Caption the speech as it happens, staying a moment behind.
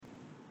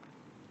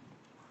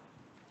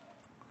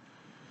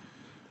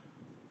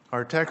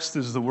Our text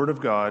is the Word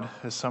of God,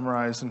 as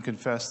summarized and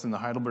confessed in the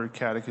Heidelberg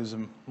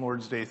Catechism,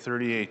 Lord's Day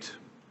 38.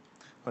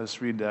 Let us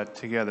read that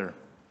together.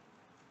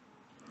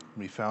 It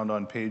can be found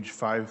on page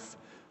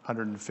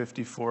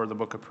 554 of the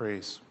Book of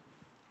Praise.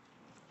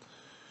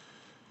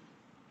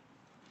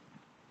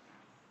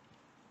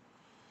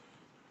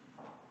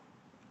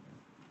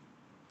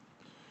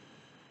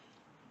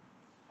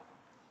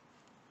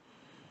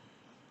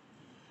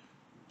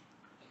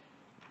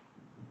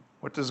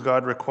 What does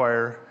God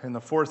require in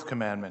the fourth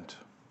commandment?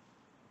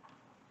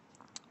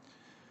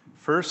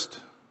 First,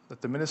 that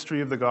the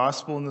ministry of the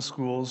gospel in the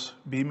schools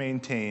be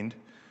maintained,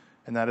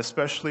 and that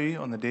especially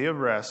on the day of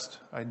rest,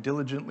 I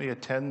diligently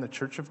attend the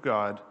church of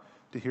God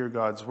to hear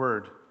God's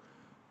word,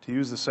 to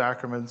use the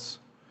sacraments,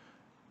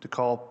 to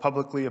call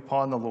publicly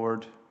upon the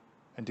Lord,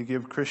 and to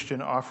give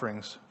Christian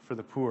offerings for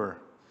the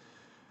poor.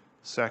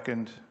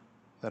 Second,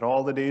 that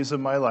all the days of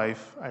my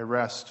life I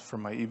rest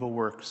from my evil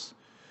works.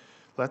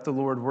 Let the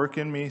Lord work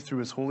in me through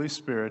his Holy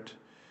Spirit,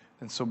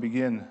 and so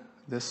begin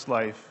this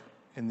life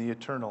in the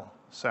eternal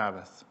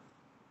Sabbath.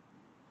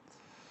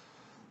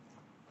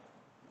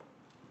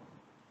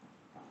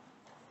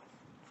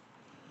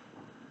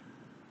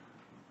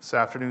 This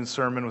afternoon's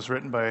sermon was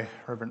written by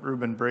Reverend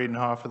Reuben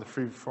Bradenhoff of the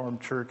Free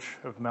Reformed Church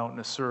of Mount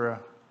Nasura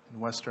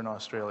in Western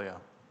Australia.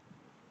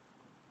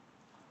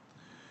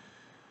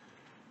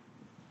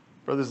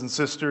 Brothers and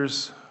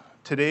sisters,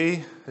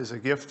 today is a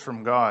gift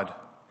from God.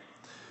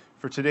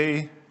 For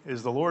today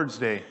is the Lord's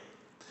Day,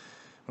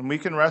 when we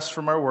can rest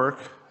from our work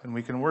and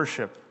we can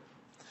worship.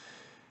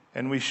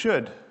 And we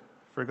should,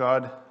 for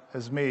God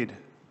has made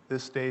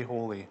this day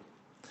holy.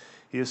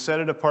 He has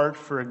set it apart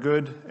for a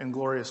good and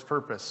glorious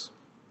purpose.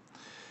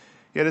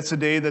 Yet it's a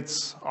day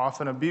that's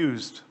often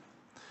abused,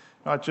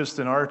 not just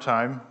in our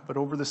time, but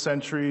over the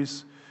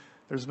centuries,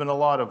 there's been a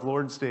lot of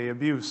Lord's Day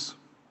abuse.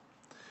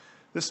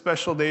 This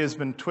special day has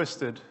been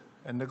twisted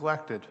and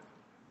neglected.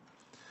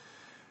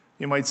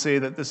 You might say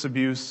that this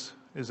abuse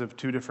is of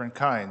two different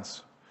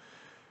kinds.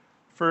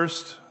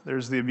 First,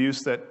 there's the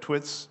abuse that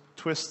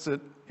twists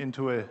it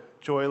into a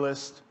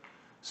joyless,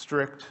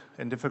 strict,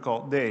 and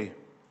difficult day.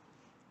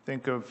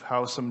 Think of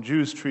how some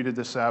Jews treated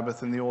the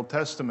Sabbath in the Old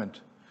Testament.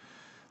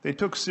 They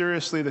took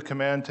seriously the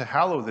command to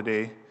hallow the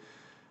day,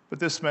 but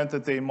this meant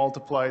that they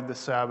multiplied the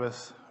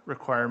Sabbath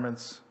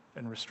requirements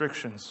and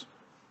restrictions.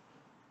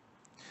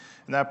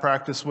 And that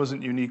practice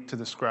wasn't unique to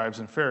the scribes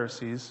and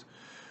Pharisees.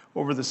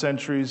 Over the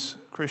centuries,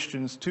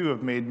 Christians too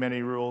have made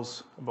many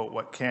rules about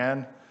what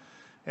can,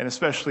 and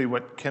especially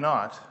what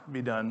cannot,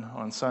 be done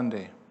on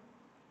Sunday.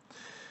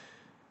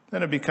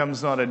 Then it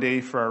becomes not a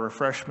day for our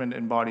refreshment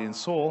in body and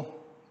soul,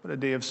 but a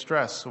day of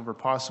stress over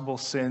possible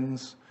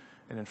sins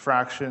and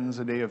infractions,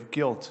 a day of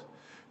guilt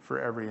for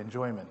every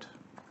enjoyment.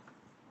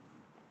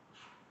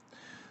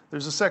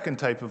 There's a second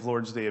type of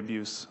Lord's Day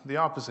abuse, the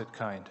opposite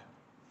kind.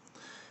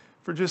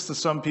 For just as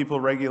some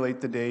people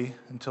regulate the day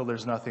until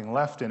there's nothing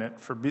left in it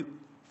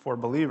for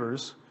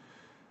believers,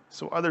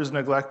 so others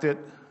neglect it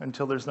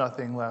until there's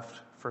nothing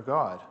left for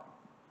God.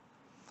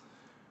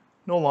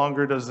 No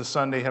longer does the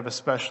Sunday have a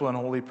special and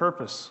holy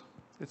purpose.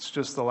 It's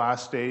just the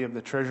last day of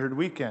the treasured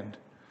weekend,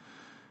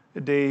 a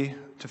day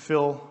to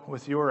fill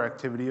with your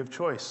activity of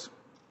choice.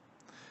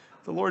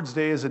 The Lord's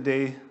Day is a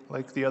day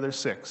like the other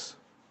six,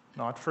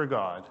 not for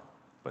God,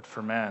 but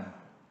for man.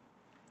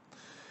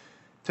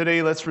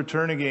 Today, let's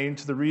return again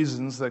to the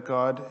reasons that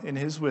God, in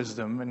his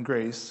wisdom and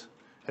grace,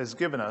 has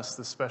given us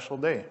this special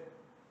day.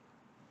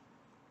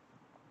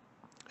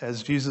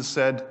 As Jesus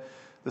said,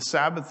 the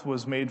Sabbath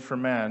was made for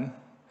man,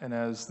 and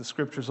as the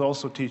scriptures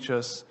also teach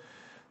us,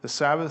 the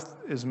Sabbath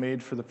is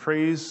made for the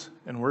praise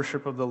and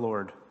worship of the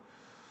Lord.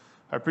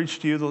 I preach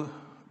to you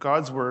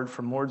God's word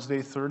from Lord's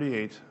Day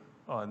 38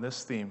 on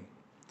this theme.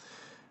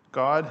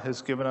 God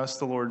has given us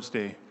the Lord's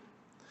Day.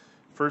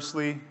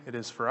 Firstly, it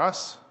is for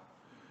us,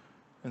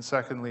 and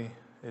secondly,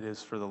 it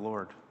is for the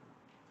Lord.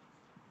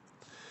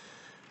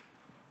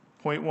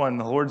 Point 1,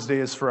 the Lord's Day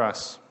is for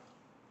us.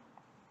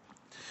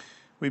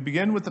 We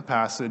begin with the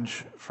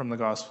passage from the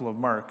Gospel of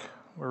Mark,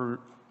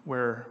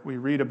 where we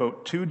read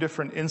about two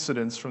different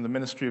incidents from the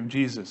ministry of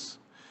Jesus.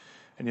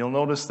 And you'll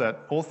notice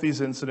that both these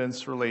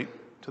incidents relate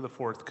to the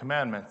fourth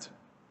commandment.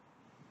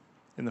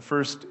 In the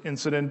first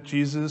incident,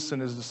 Jesus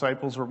and his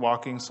disciples were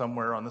walking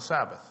somewhere on the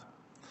Sabbath.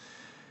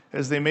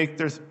 As they make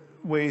their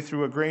way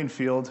through a grain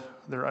field,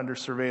 they're under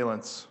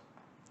surveillance.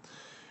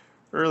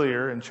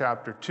 Earlier in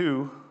chapter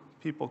 2,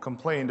 people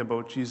complained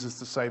about Jesus'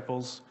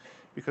 disciples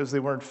because they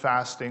weren't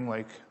fasting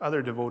like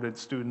other devoted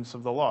students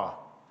of the law.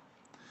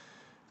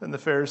 Then the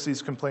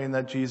Pharisees complained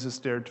that Jesus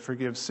dared to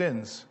forgive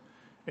sins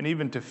and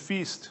even to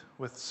feast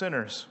with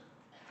sinners.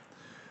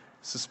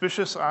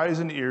 Suspicious eyes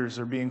and ears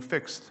are being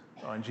fixed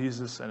on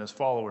Jesus and his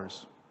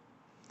followers.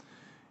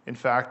 In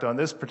fact, on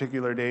this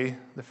particular day,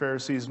 the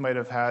Pharisees might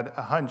have had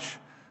a hunch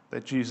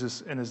that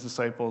Jesus and his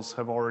disciples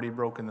have already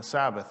broken the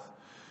Sabbath,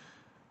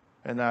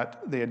 and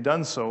that they had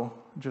done so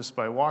just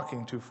by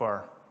walking too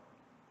far.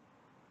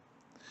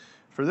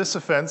 For this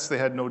offense, they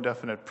had no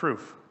definite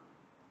proof.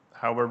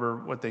 However,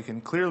 what they can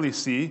clearly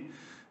see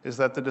is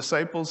that the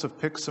disciples have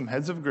picked some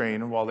heads of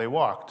grain while they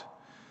walked,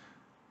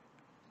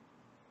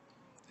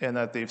 and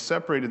that they've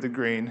separated the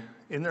grain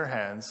in their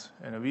hands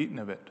and have eaten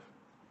of it.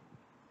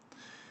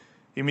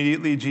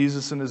 Immediately,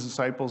 Jesus and his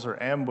disciples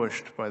are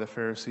ambushed by the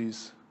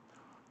Pharisees.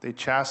 They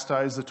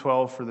chastise the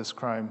 12 for this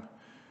crime,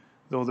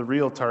 though the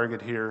real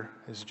target here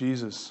is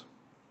Jesus.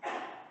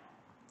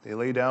 They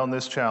lay down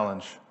this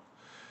challenge.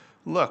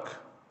 Look,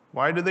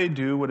 why do they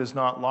do what is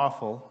not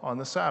lawful on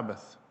the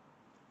Sabbath?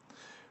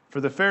 For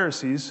the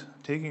Pharisees,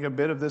 taking a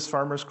bit of this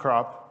farmer's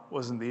crop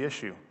wasn't the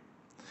issue.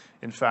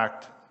 In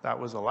fact, that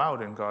was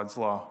allowed in God's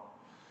law.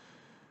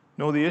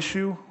 No, the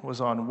issue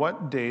was on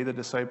what day the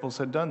disciples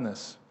had done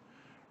this,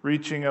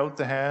 reaching out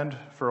the hand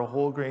for a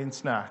whole grain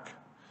snack.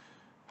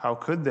 How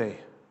could they?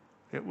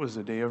 It was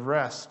a day of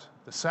rest,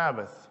 the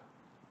Sabbath.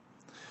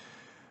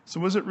 So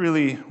was it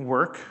really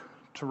work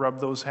to rub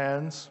those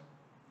hands?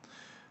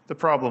 The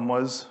problem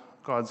was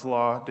God's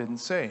law didn't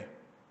say.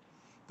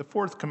 The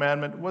fourth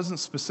commandment wasn't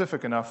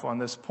specific enough on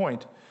this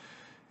point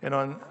and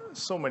on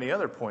so many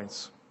other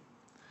points.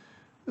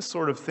 This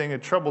sort of thing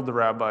had troubled the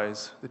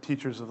rabbis, the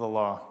teachers of the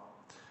law,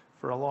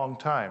 for a long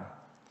time.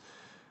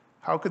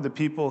 How could the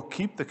people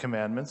keep the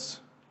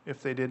commandments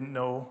if they didn't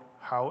know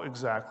how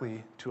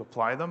exactly to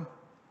apply them?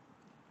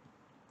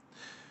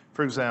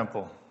 For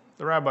example,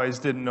 the rabbis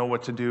didn't know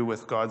what to do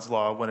with God's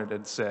law when it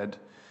had said,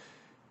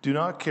 "Do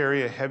not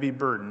carry a heavy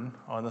burden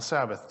on the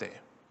Sabbath day."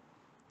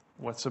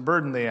 What's a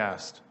burden, they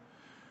asked.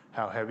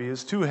 How heavy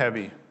is too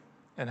heavy?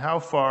 And how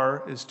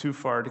far is too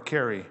far to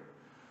carry?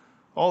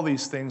 All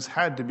these things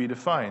had to be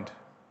defined.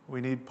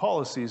 We need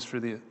policies for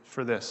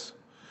this.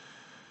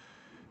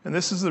 And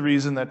this is the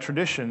reason that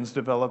traditions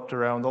developed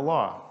around the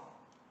law.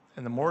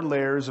 And the more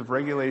layers of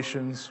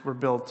regulations were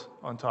built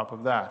on top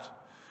of that.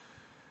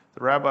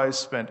 The rabbis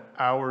spent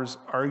hours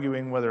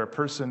arguing whether a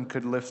person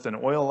could lift an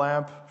oil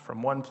lamp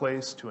from one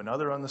place to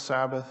another on the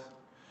Sabbath,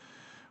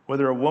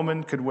 whether a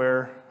woman could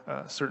wear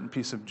a certain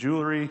piece of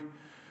jewelry,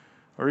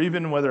 or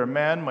even whether a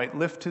man might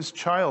lift his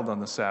child on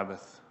the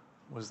Sabbath.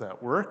 Was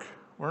that work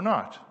or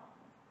not?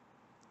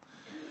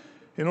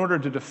 In order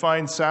to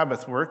define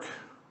Sabbath work,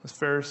 the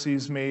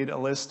Pharisees made a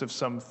list of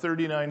some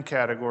 39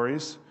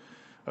 categories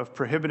of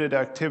prohibited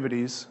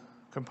activities,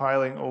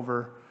 compiling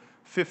over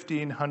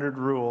 1,500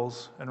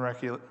 rules and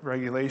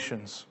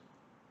regulations.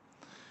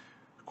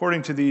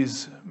 According to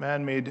these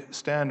man-made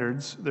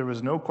standards, there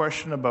was no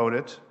question about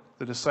it.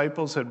 The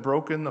disciples had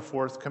broken the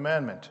fourth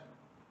commandment.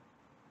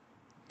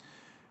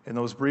 In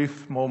those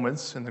brief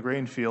moments in the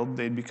grain field,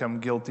 they'd become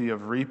guilty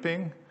of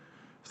reaping,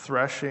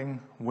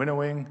 threshing,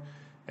 winnowing,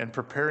 and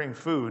preparing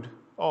food,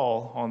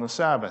 all on the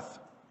Sabbath.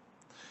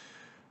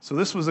 So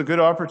this was a good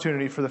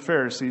opportunity for the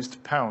Pharisees to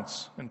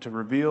pounce and to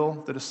reveal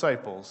the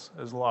disciples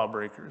as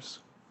lawbreakers.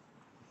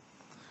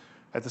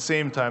 At the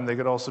same time, they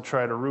could also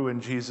try to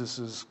ruin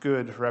Jesus'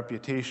 good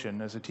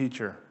reputation as a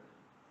teacher.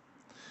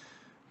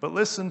 But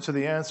listen to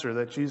the answer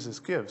that Jesus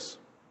gives.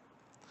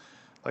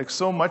 Like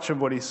so much of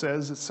what he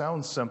says, it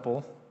sounds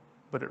simple,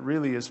 but it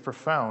really is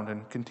profound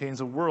and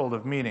contains a world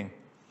of meaning.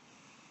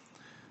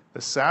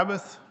 The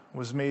Sabbath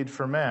was made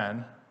for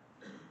man,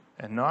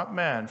 and not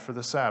man for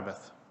the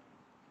Sabbath.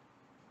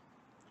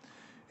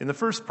 In the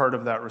first part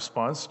of that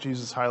response,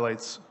 Jesus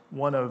highlights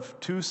one of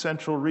two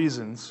central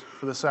reasons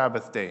for the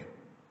Sabbath day.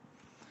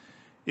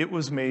 It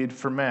was made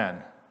for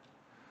man.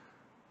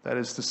 That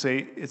is to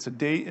say, it's a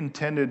day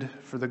intended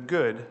for the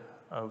good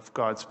of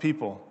God's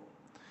people.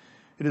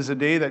 It is a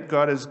day that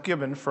God has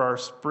given for our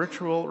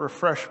spiritual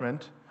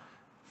refreshment,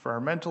 for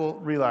our mental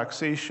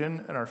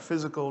relaxation, and our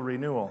physical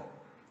renewal.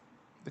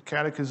 The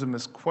Catechism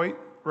is quite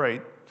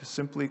right to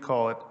simply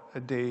call it a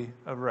day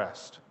of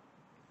rest.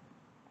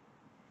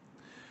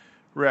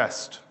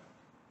 Rest.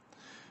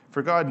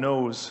 For God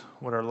knows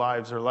what our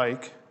lives are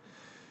like.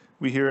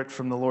 We hear it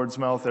from the Lord's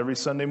mouth every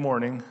Sunday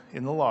morning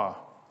in the law.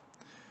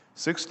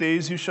 6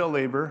 days you shall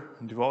labor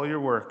and do all your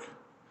work.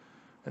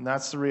 And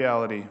that's the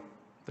reality.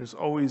 There's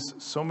always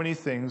so many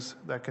things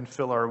that can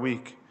fill our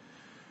week.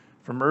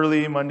 From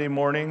early Monday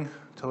morning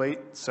to late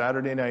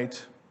Saturday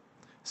night,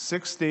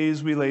 6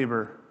 days we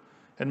labor.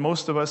 And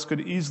most of us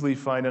could easily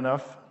find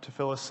enough to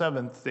fill a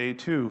seventh day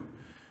too,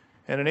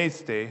 and an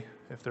eighth day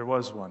if there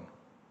was one.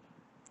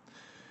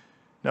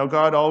 Now,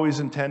 God always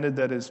intended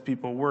that his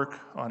people work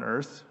on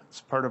earth. It's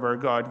part of our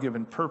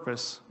God-given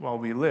purpose while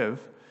we live,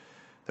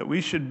 that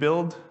we should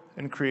build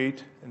and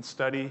create and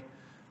study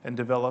and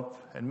develop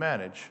and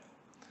manage.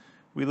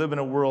 We live in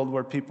a world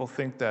where people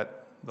think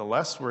that the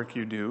less work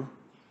you do,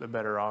 the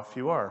better off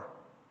you are.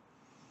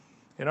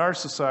 In our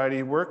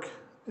society, work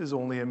is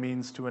only a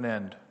means to an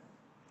end.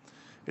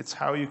 It's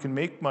how you can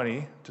make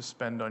money to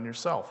spend on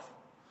yourself.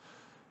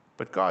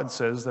 But God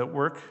says that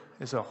work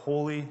is a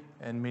holy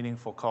and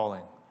meaningful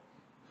calling.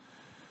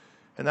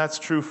 And that's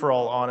true for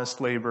all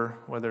honest labor,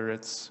 whether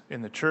it's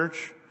in the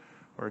church,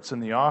 or it's in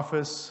the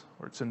office,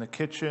 or it's in the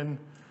kitchen,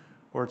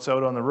 or it's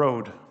out on the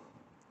road.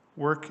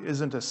 Work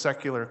isn't a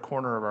secular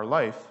corner of our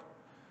life,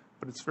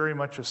 but it's very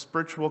much a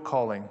spiritual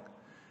calling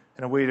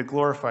and a way to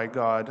glorify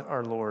God,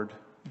 our Lord,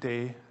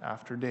 day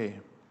after day.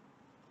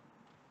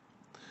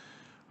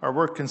 Our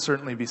work can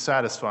certainly be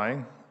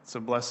satisfying. It's a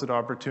blessed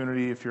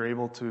opportunity if you're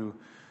able to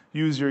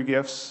use your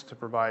gifts to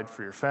provide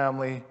for your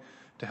family,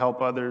 to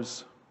help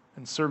others,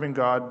 and serving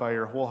God by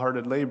your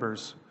wholehearted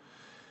labors.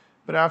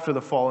 But after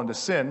the fall into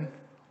sin,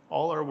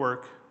 all our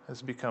work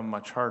has become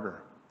much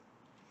harder.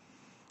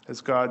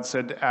 As God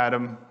said to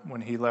Adam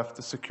when he left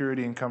the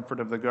security and comfort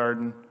of the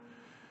garden,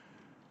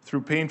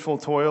 through painful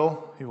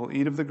toil, you will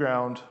eat of the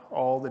ground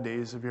all the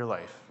days of your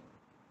life.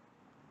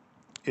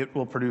 It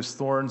will produce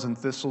thorns and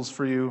thistles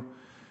for you,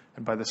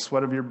 and by the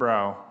sweat of your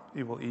brow,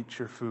 you will eat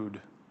your food.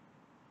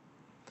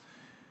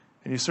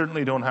 And you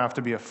certainly don't have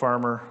to be a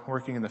farmer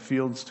working in the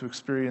fields to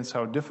experience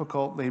how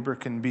difficult labor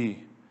can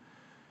be.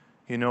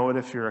 You know it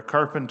if you're a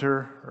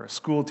carpenter or a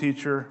school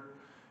teacher.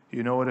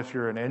 You know it if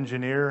you're an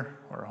engineer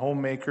or a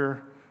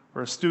homemaker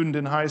or a student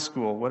in high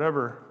school,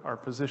 whatever our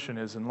position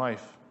is in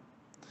life.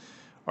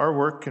 Our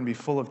work can be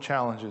full of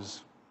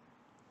challenges.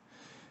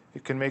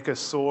 It can make us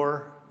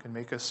sore, can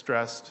make us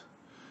stressed.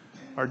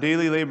 Our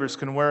daily labors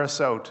can wear us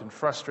out and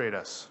frustrate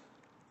us.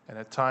 And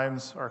at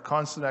times, our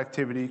constant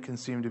activity can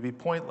seem to be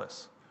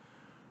pointless.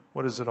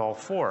 What is it all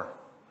for?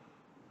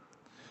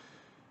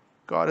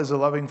 God is a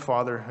loving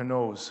Father who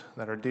knows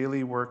that our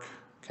daily work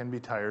can be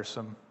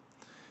tiresome.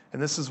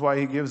 And this is why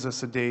he gives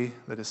us a day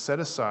that is set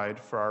aside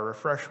for our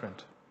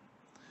refreshment.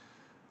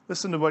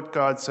 Listen to what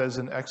God says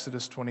in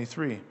Exodus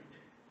 23.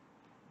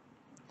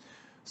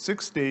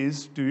 6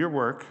 days do your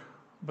work,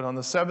 but on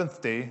the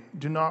seventh day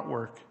do not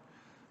work,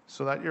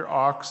 so that your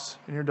ox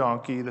and your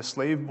donkey, the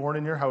slave born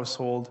in your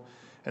household,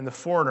 and the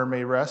foreigner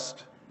may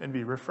rest and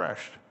be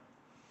refreshed.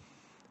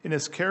 In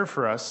his care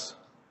for us,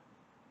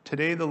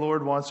 today the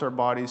Lord wants our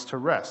bodies to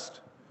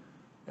rest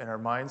and our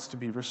minds to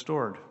be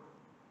restored.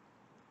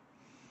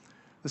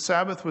 The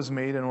Sabbath was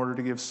made in order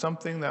to give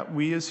something that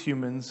we as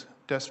humans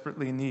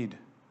desperately need.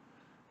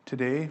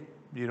 Today,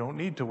 you don't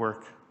need to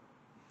work.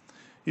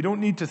 You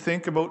don't need to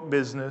think about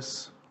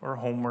business or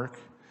homework.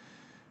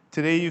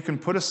 Today, you can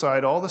put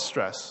aside all the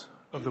stress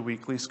of the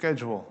weekly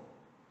schedule.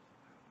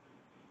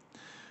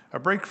 A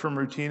break from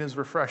routine is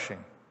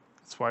refreshing.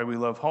 That's why we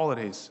love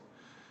holidays.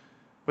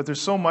 But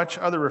there's so much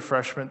other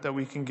refreshment that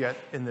we can get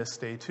in this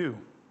day too.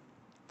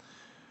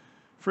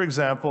 For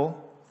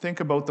example,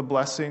 think about the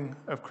blessing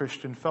of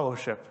Christian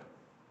fellowship.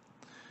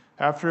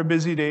 After a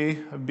busy day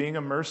of being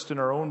immersed in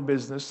our own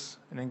business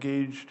and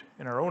engaged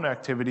in our own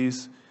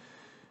activities,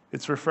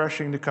 it's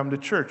refreshing to come to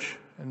church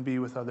and be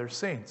with other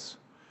saints.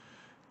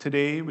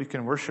 Today, we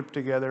can worship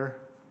together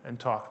and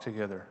talk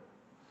together.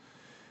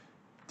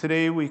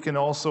 Today, we can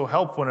also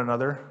help one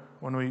another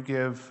when we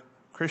give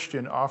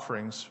Christian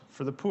offerings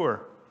for the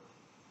poor.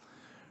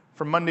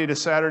 From Monday to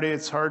Saturday,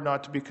 it's hard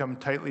not to become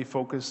tightly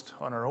focused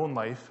on our own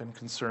life and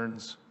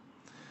concerns.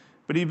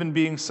 But even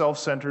being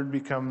self-centered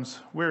becomes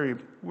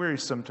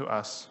wearisome to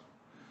us.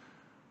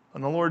 On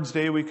the Lord's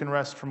Day, we can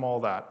rest from all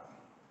that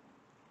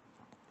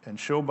and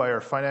show by our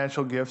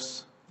financial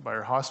gifts, by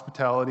our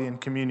hospitality and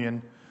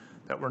communion,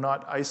 that we're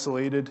not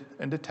isolated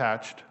and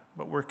detached,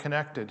 but we're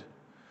connected.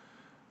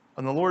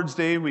 On the Lord's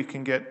Day, we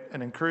can get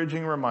an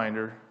encouraging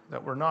reminder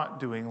that we're not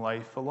doing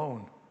life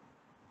alone.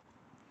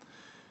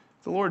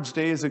 The Lord's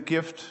Day is a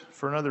gift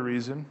for another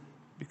reason,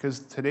 because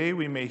today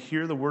we may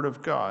hear the word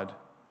of God.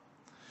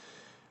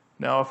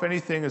 Now, if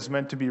anything is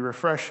meant to be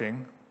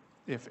refreshing,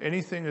 if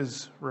anything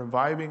is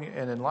reviving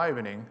and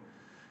enlivening,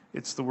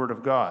 it's the word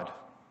of God.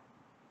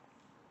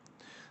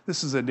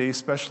 This is a day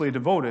specially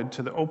devoted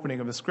to the opening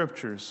of the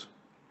Scriptures.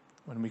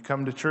 When we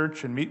come to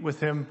church and meet with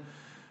Him,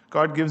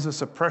 God gives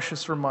us a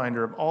precious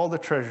reminder of all the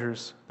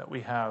treasures that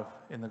we have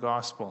in the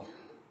gospel.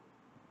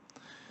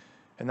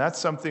 And that's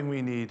something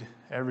we need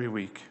every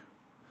week.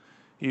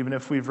 Even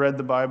if we've read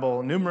the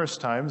Bible numerous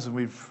times and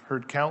we've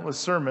heard countless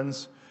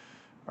sermons,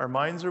 our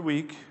minds are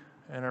weak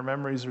and our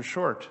memories are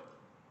short.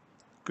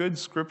 Good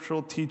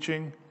scriptural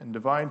teaching and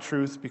divine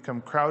truth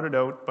become crowded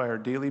out by our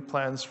daily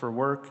plans for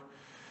work,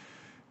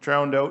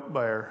 drowned out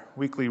by our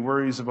weekly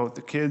worries about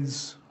the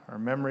kids, our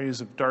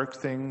memories of dark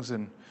things,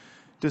 and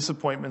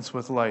disappointments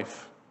with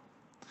life.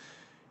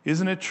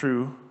 Isn't it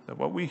true that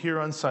what we hear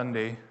on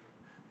Sunday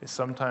is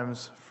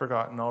sometimes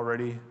forgotten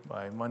already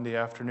by Monday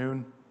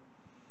afternoon?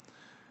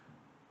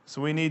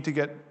 So we need to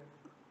get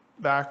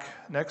back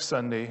next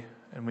Sunday,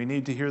 and we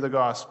need to hear the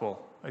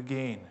gospel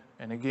again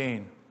and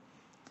again.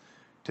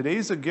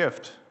 Today's a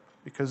gift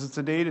because it's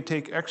a day to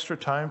take extra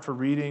time for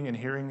reading and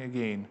hearing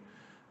again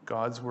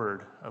God's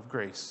word of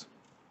grace.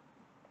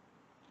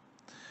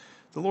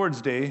 The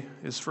Lord's Day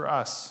is for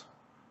us.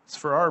 It's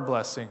for our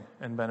blessing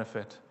and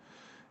benefit.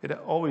 It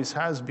always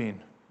has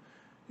been.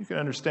 You can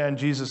understand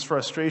Jesus'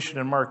 frustration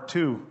in Mark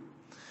 2.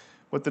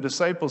 What the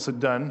disciples had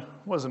done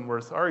wasn't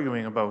worth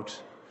arguing about.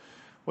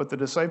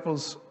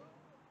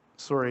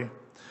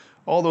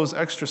 All those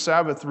extra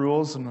Sabbath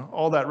rules and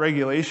all that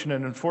regulation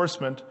and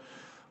enforcement,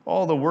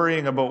 all the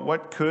worrying about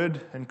what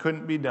could and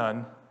couldn't be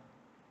done,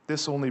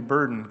 this only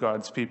burdened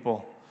God's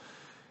people.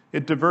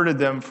 It diverted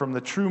them from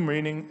the true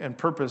meaning and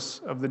purpose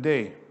of the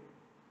day.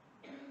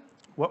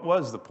 What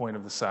was the point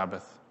of the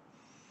Sabbath?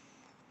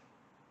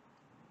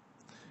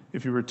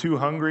 If you were too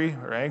hungry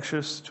or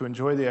anxious to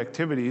enjoy the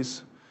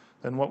activities,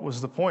 then what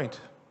was the point?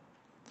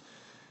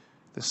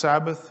 The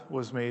Sabbath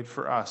was made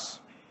for us.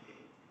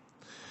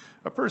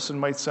 A person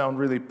might sound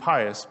really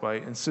pious by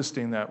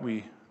insisting that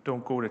we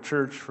don't go to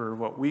church for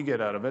what we get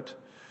out of it.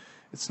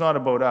 It's not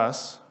about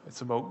us,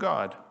 it's about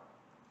God.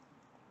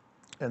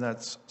 And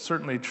that's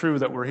certainly true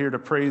that we're here to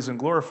praise and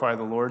glorify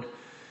the Lord,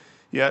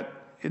 yet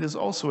it is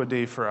also a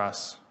day for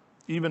us.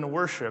 Even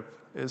worship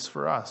is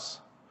for us.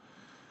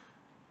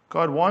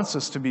 God wants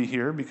us to be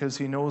here because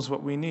he knows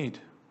what we need.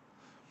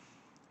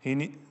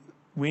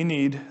 We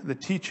need the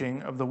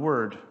teaching of the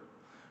Word.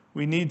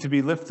 We need to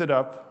be lifted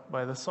up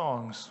by the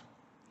songs.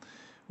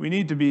 We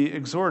need to be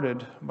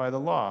exhorted by the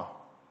law.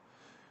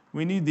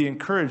 We need the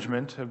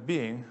encouragement of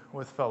being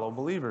with fellow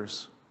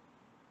believers.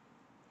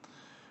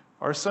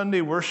 Our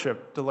Sunday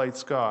worship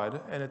delights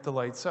God, and it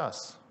delights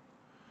us.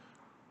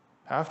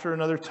 After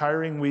another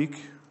tiring week,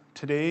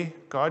 today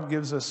God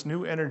gives us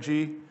new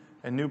energy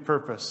and new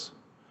purpose.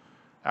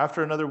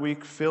 After another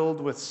week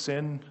filled with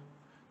sin,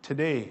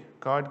 today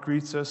God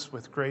greets us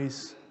with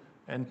grace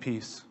and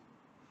peace.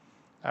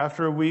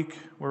 After a week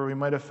where we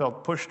might have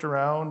felt pushed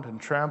around and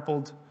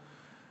trampled,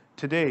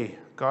 today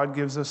God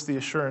gives us the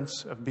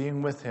assurance of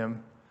being with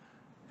him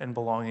and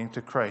belonging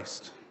to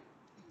Christ.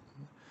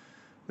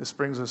 This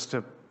brings us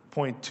to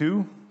point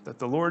 2, that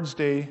the Lord's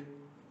Day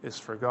is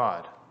for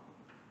God.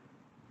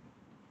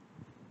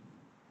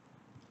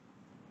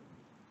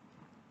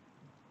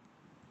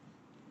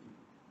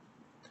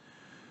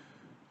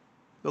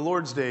 The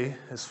Lord's Day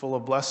is full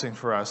of blessing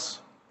for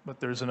us, but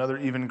there's another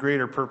even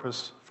greater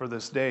purpose for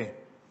this day.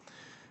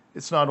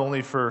 It's not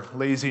only for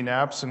lazy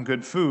naps and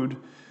good food,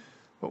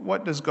 but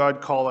what does God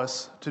call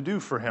us to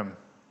do for him?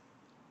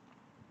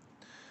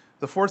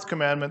 The 4th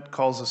commandment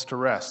calls us to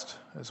rest,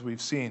 as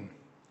we've seen,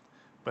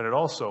 but it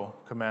also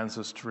commands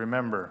us to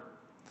remember.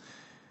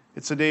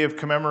 It's a day of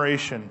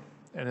commemoration,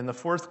 and in the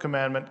 4th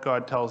commandment,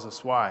 God tells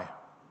us why.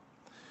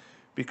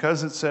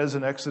 Because it says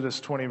in Exodus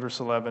 20, verse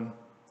 11,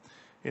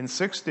 "In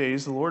 6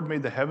 days the Lord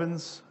made the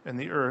heavens and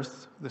the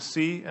earth, the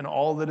sea, and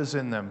all that is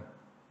in them."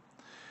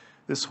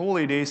 This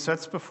holy day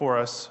sets before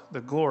us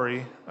the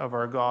glory of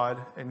our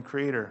God and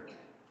Creator.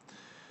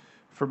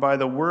 For by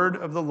the word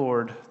of the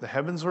Lord the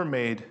heavens were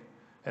made,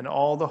 and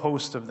all the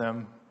host of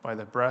them by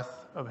the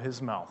breath of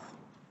his mouth.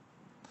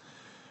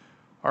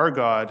 Our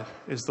God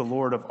is the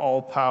Lord of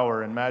all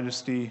power and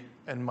majesty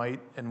and might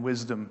and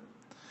wisdom.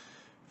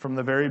 From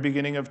the very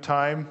beginning of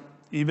time,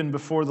 even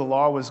before the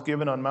law was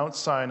given on Mount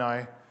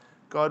Sinai,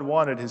 God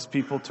wanted his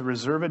people to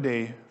reserve a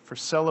day for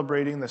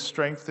celebrating the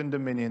strength and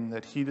dominion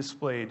that he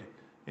displayed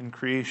in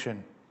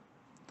creation.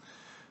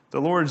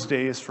 The Lord's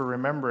Day is for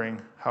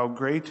remembering how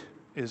great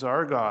is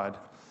our God,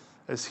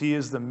 as he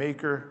is the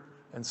maker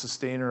and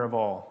sustainer of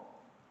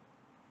all.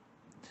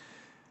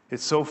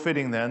 It's so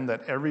fitting then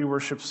that every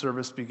worship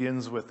service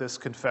begins with this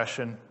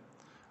confession: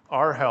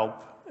 our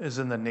help is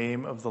in the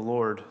name of the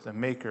Lord, the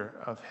maker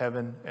of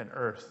heaven and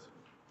earth.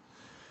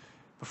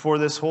 Before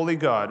this holy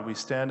God, we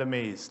stand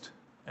amazed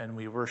and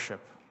we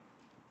worship.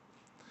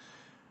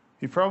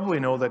 You probably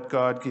know that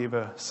God gave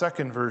a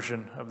second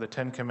version of the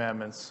 10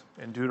 Commandments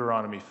in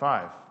Deuteronomy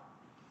 5.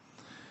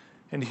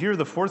 And here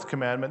the 4th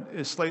commandment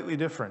is slightly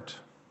different.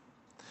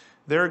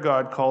 There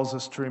God calls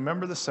us to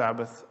remember the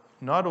Sabbath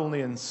not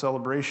only in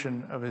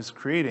celebration of his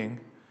creating,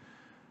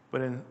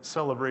 but in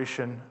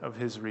celebration of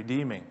his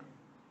redeeming.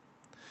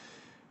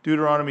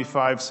 Deuteronomy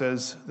 5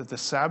 says that the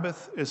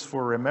Sabbath is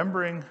for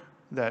remembering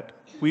that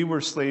we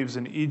were slaves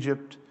in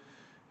Egypt,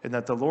 and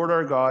that the Lord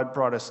our God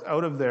brought us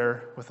out of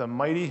there with a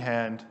mighty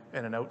hand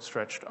and an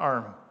outstretched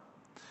arm.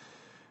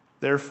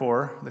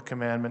 Therefore, the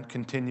commandment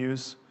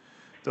continues,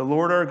 the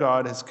Lord our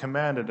God has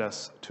commanded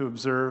us to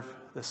observe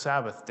the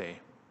Sabbath day.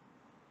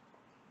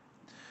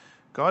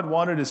 God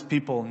wanted his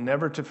people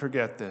never to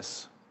forget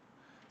this,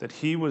 that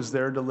he was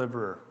their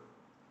deliverer.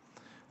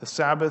 The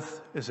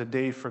Sabbath is a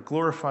day for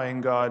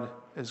glorifying God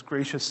as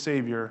gracious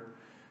Savior,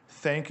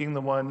 thanking the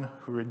one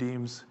who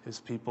redeems his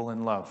people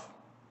in love.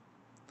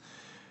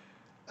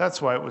 That's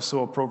why it was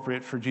so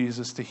appropriate for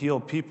Jesus to heal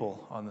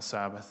people on the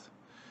Sabbath.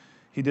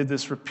 He did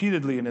this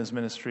repeatedly in his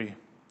ministry,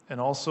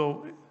 and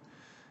also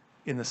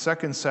in the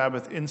second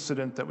Sabbath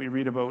incident that we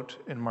read about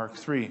in Mark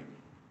 3.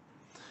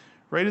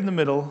 Right in the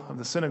middle of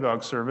the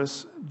synagogue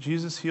service,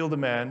 Jesus healed a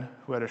man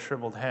who had a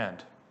shriveled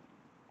hand.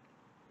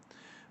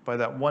 By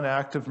that one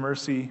act of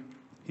mercy,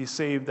 he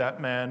saved that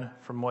man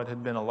from what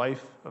had been a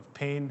life of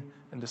pain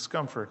and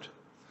discomfort.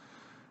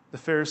 The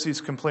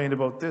Pharisees complained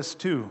about this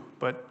too,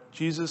 but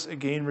Jesus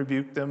again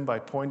rebuked them by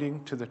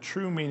pointing to the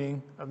true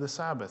meaning of the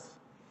Sabbath.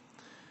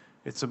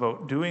 It's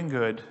about doing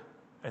good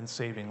and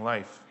saving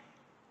life.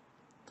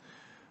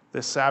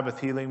 This Sabbath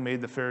healing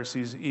made the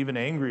Pharisees even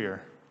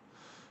angrier.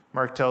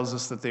 Mark tells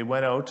us that they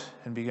went out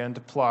and began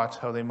to plot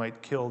how they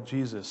might kill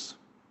Jesus.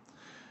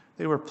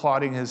 They were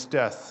plotting his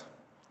death,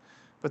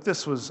 but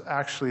this was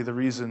actually the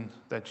reason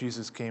that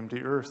Jesus came to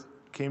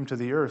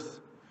the earth.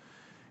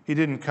 He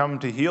didn't come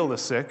to heal the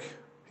sick.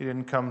 He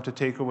didn't come to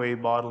take away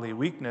bodily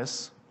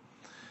weakness,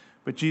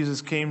 but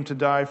Jesus came to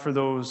die for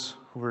those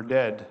who were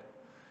dead.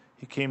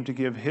 He came to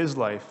give his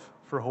life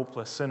for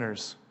hopeless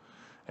sinners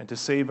and to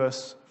save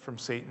us from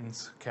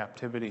Satan's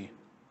captivity.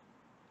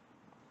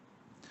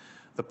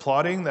 The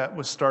plotting that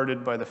was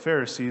started by the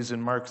Pharisees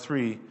in Mark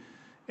 3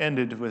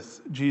 ended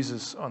with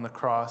Jesus on the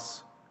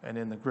cross and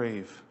in the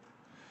grave.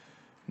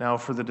 Now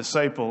for the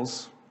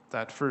disciples,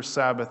 that first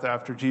Sabbath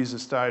after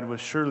Jesus died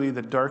was surely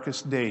the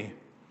darkest day.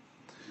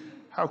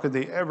 How could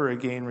they ever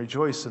again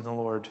rejoice in the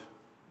Lord?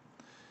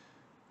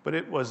 But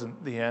it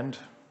wasn't the end.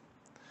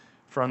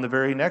 For on the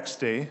very next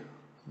day,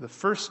 the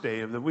first day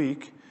of the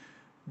week,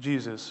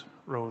 Jesus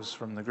rose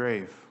from the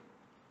grave.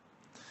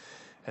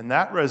 And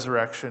that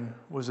resurrection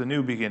was a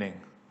new beginning.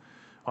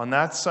 On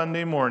that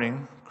Sunday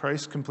morning,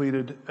 Christ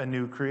completed a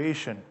new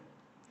creation.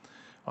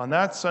 On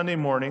that Sunday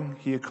morning,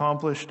 he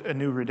accomplished a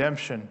new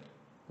redemption,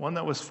 one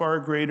that was far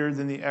greater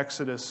than the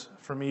exodus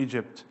from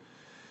Egypt.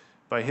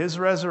 By his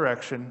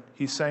resurrection,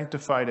 he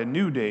sanctified a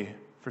new day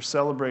for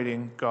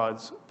celebrating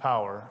God's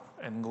power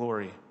and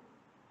glory.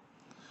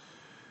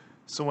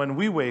 So when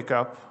we wake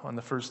up on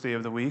the first day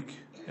of the week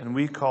and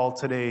we call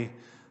today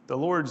the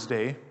Lord's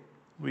Day,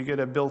 we get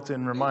a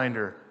built-in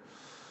reminder.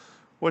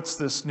 What's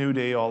this new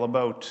day all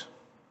about?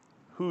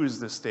 Who is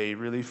this day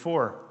really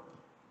for?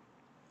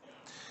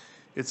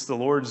 It's the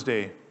Lord's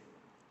Day.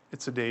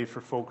 It's a day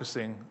for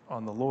focusing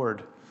on the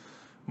Lord,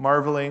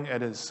 marveling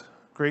at his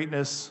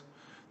greatness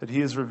that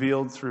he has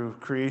revealed through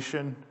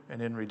creation and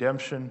in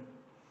redemption.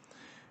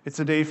 It's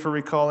a day for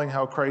recalling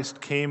how Christ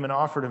came and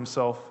offered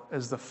himself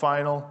as the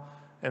final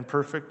and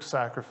perfect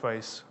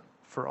sacrifice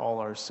for all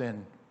our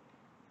sin.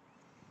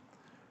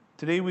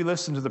 Today we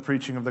listen to the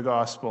preaching of the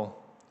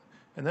gospel,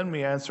 and then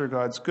we answer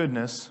God's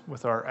goodness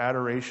with our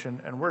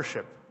adoration and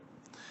worship.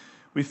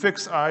 We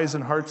fix eyes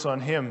and hearts on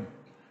him,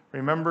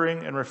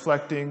 remembering and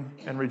reflecting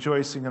and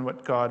rejoicing in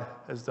what God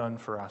has done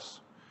for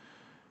us,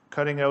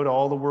 cutting out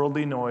all the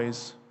worldly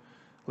noise,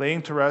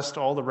 laying to rest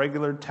all the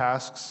regular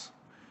tasks,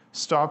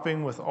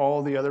 stopping with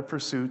all the other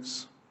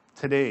pursuits.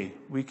 Today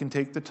we can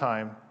take the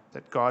time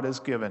that God has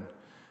given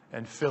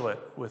and fill it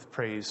with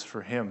praise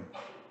for him.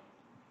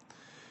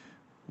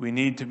 We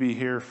need to be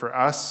here for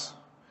us,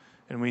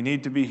 and we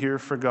need to be here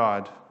for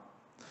God.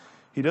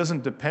 He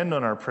doesn't depend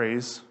on our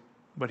praise,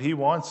 but he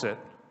wants it.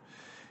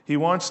 He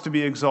wants to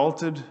be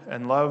exalted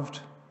and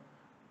loved.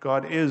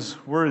 God is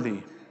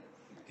worthy.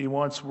 He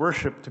wants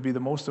worship to be the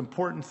most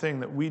important thing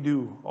that we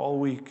do all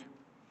week.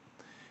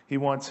 He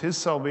wants his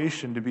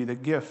salvation to be the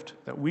gift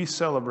that we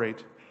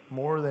celebrate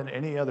more than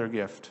any other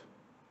gift.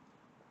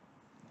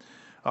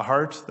 A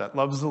heart that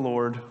loves the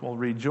Lord will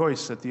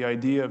rejoice at the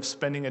idea of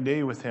spending a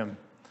day with him,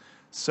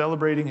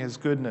 celebrating his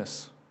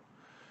goodness.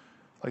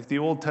 Like the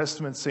Old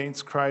Testament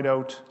saints cried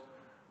out,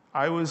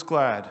 "I was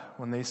glad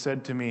when they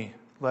said to me,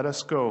 'Let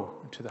us go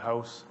into the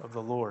house of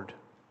the Lord.'"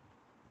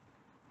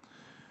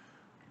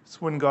 So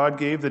when God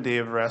gave the day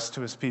of rest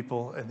to his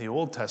people in the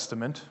Old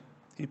Testament,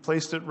 he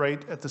placed it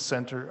right at the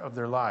center of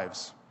their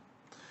lives.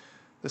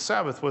 The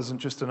Sabbath wasn't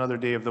just another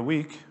day of the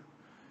week.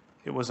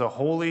 It was a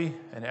holy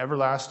and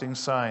everlasting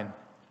sign.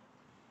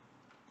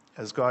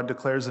 As God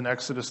declares in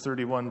Exodus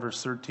 31,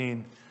 verse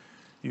 13,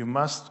 "You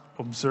must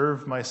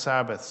observe my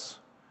Sabbaths.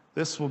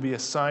 This will be a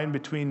sign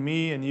between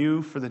me and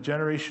you for the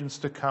generations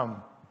to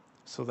come,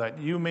 so that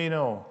you may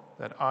know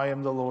that I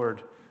am the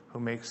Lord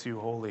who makes you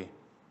holy."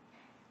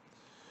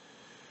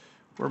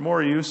 We're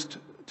more used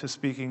to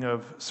speaking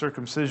of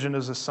circumcision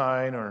as a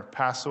sign or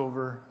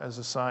Passover as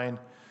a sign,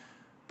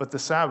 but the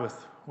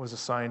Sabbath was a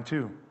sign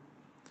too.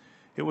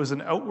 It was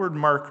an outward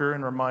marker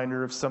and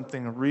reminder of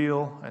something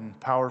real and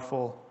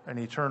powerful and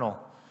eternal.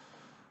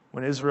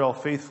 When Israel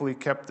faithfully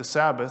kept the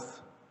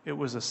Sabbath, it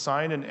was a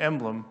sign and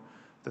emblem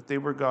that they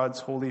were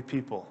God's holy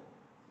people,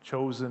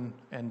 chosen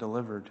and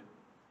delivered.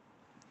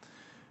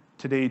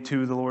 Today,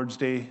 too, the Lord's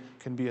Day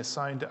can be a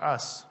sign to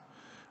us,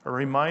 a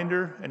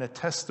reminder and a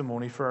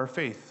testimony for our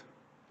faith.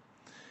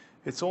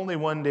 It's only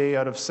one day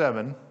out of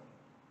 7,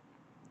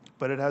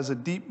 but it has a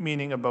deep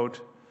meaning about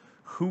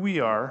who we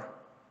are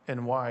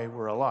and why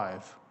we're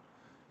alive.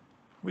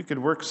 We could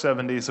work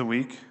 7 days a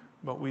week,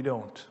 but we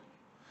don't.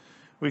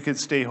 We could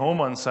stay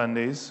home on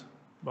Sundays,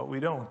 but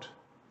we don't.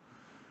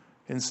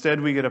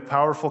 Instead, we get a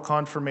powerful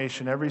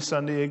confirmation every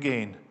Sunday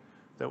again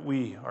that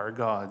we are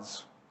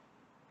God's.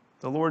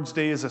 The Lord's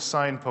Day is a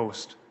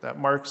signpost that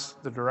marks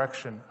the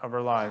direction of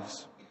our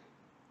lives.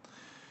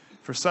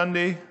 For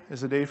Sunday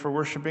is a day for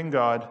worshiping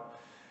God,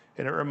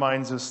 and it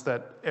reminds us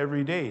that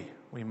every day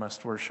we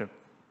must worship.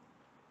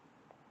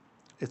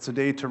 It's a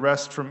day to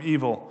rest from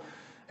evil,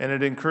 and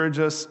it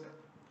encourages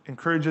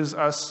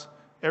us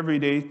every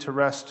day to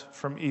rest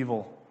from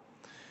evil.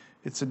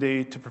 It's a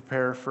day to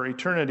prepare for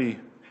eternity,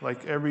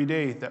 like every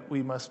day that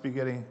we must be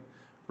getting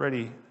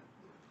ready.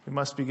 We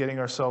must be getting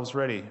ourselves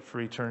ready for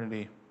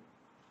eternity.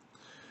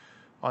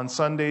 On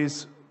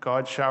Sundays,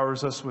 God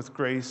showers us with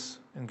grace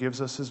and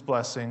gives us his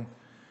blessing,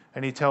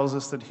 and he tells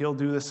us that he'll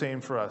do the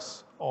same for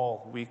us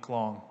all week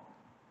long.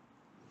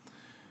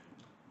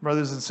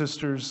 Brothers and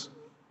sisters,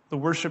 the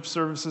worship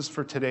services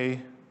for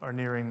today are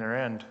nearing their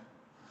end.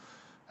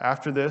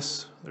 After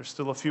this, there's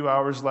still a few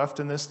hours left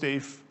in this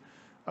day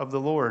of the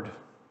Lord.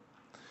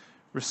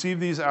 Receive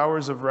these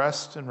hours of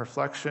rest and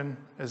reflection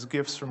as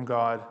gifts from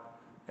God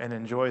and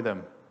enjoy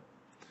them.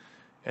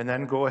 And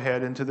then go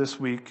ahead into this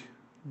week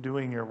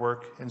doing your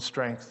work in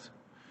strength,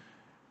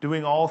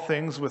 doing all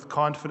things with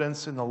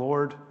confidence in the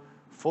Lord,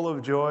 full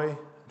of joy,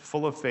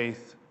 full of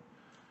faith.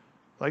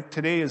 Like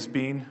today has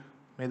been,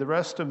 may the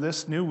rest of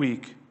this new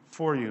week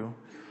for you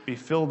be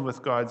filled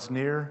with God's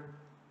near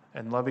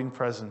and loving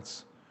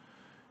presence,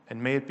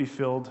 and may it be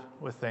filled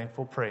with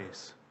thankful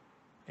praise.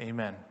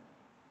 Amen.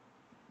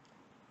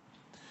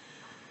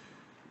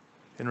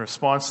 In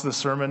response to the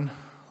sermon,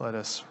 let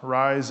us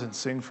rise and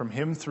sing from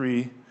hymn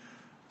 3,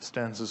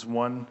 stanzas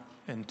 1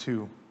 and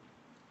 2.